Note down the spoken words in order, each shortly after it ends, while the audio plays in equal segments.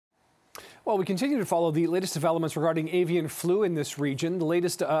Well, we continue to follow the latest developments regarding avian flu in this region. The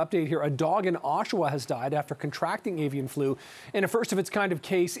latest update here, a dog in Oshawa has died after contracting avian flu in a first-of-its-kind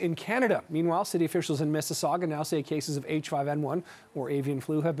case in Canada. Meanwhile, city officials in Mississauga now say cases of H5N1, or avian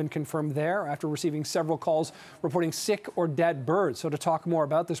flu, have been confirmed there after receiving several calls reporting sick or dead birds. So to talk more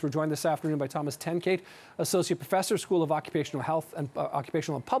about this, we're joined this afternoon by Thomas Tenkate, Associate Professor, School of Occupational Health and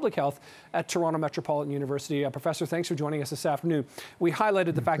Occupational and Public Health at Toronto Metropolitan University. Professor, thanks for joining us this afternoon. We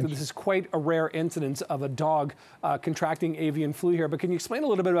highlighted the fact that this is quite a rare incidence of a dog contracting avian flu here, but can you explain a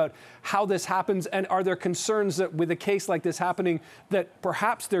little bit about how this happens, and are there concerns that with a case like this happening that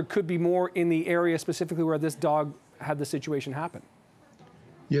perhaps there could be more in the area specifically where this dog had the situation happen?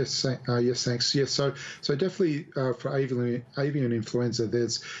 Yes, thanks. Yes, so definitely for avian influenza,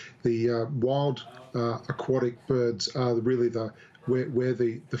 there's the wild aquatic birds are really where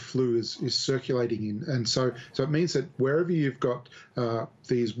the flu is circulating in, and so it means that wherever you've got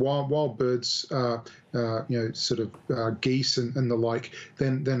these wild birds, sort of geese and the like,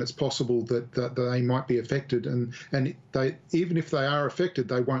 then it's possible that they might be affected, and they, even if they are affected,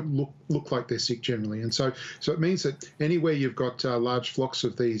 they won't look like they're sick generally, and so it means that anywhere you've got large flocks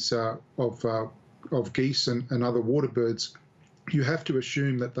of these of geese and other water birds, you have to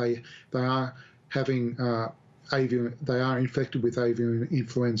assume that they are having they are infected with avian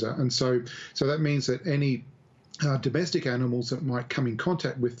influenza, and so that means that any domestic animals that might come in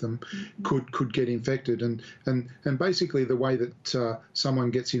contact with them could get infected, and basically the way that someone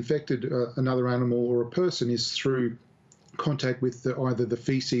gets infected, another animal or a person, is through contact with either the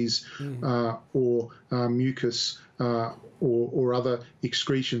feces or mucus or other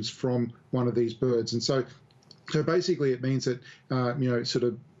excretions from one of these birds, and so basically it means that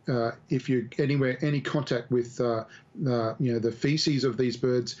if you any contact with the feces of these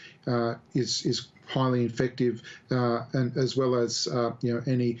birds is highly infective, and as well as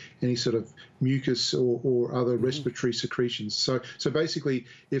any sort of mucus or other respiratory secretions. So basically,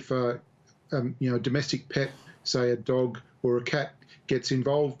 if a domestic pet, say a dog or a cat, gets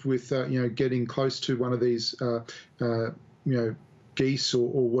involved with getting close to one of these geese or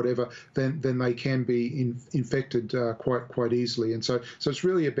whatever, then they can be infected quite easily, and so it's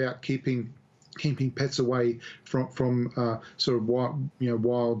really about keeping pets away from sort of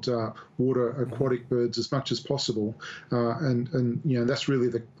wild water aquatic birds as much as possible, and that's really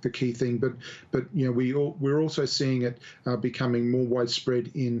the key thing. But we're also seeing it becoming more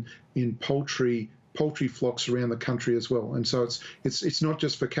widespread in poultry flocks around the country as well, and so it's not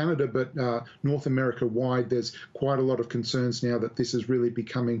just for Canada, but North America wide. There's quite a lot of concerns now that this is really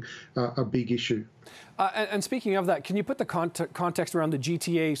becoming a big issue. And speaking of that, can you put the context around the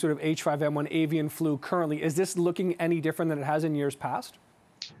GTA sort of H5N1 avian flu currently? Is this looking any different than it has in years past?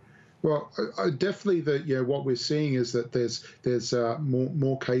 Well, definitely what we're seeing is that there's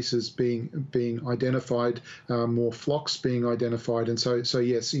more cases being identified, more flocks being identified, and so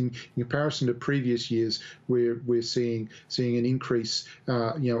yes, in comparison to previous years, we're seeing an increase,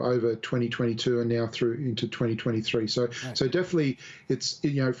 over 2022 and now through into 2023. So right. So definitely, it's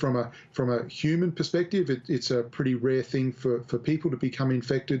from a human perspective, it's a pretty rare thing for people to become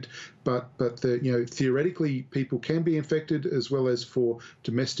infected, but theoretically people can be infected, as well as for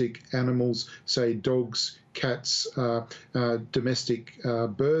domestic animals, say dogs, cats, domestic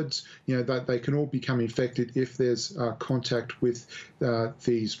birds, that they can all become infected if there's contact with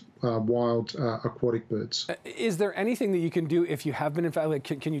these wild aquatic birds. Is there anything that you can do if you have been infected? Like,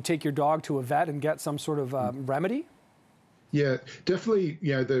 can you take your dog to a vet and get some sort of remedy? Yeah, definitely.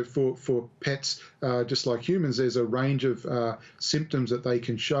 For pets, just like humans, there's a range of symptoms that they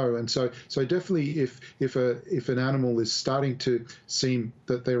can show, and so definitely, if an animal is starting to seem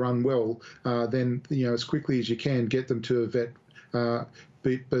that they're unwell, then as quickly as you can get them to a vet.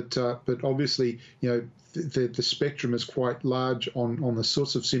 But obviously, the spectrum is quite large on the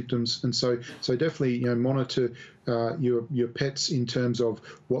sorts of symptoms, and so definitely monitor your pets in terms of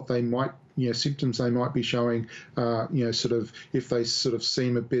what they might symptoms they might be showing, sort of if they sort of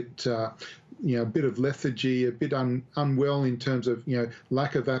seem a bit a bit of lethargy, a bit unwell in terms of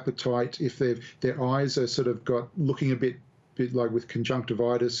lack of appetite, if their eyes are sort of looking a bit like with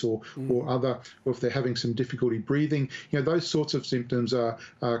conjunctivitis or other, or if they're having some difficulty breathing, those sorts of symptoms are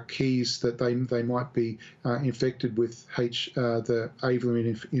keys that they might be infected with the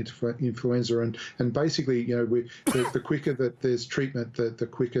avian influenza, and basically the quicker that there's treatment, the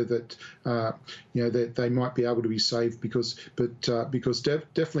quicker that that they might be able to be saved, because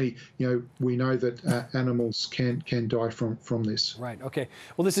definitely we know that animals can die from this. Right. Okay.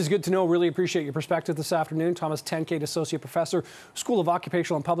 Well, this is good to know. Really appreciate your perspective this afternoon. Thomas Tenkate, Associate Professor, School of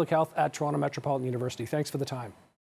Occupational and Public Health at Toronto Metropolitan University. Thanks for the time.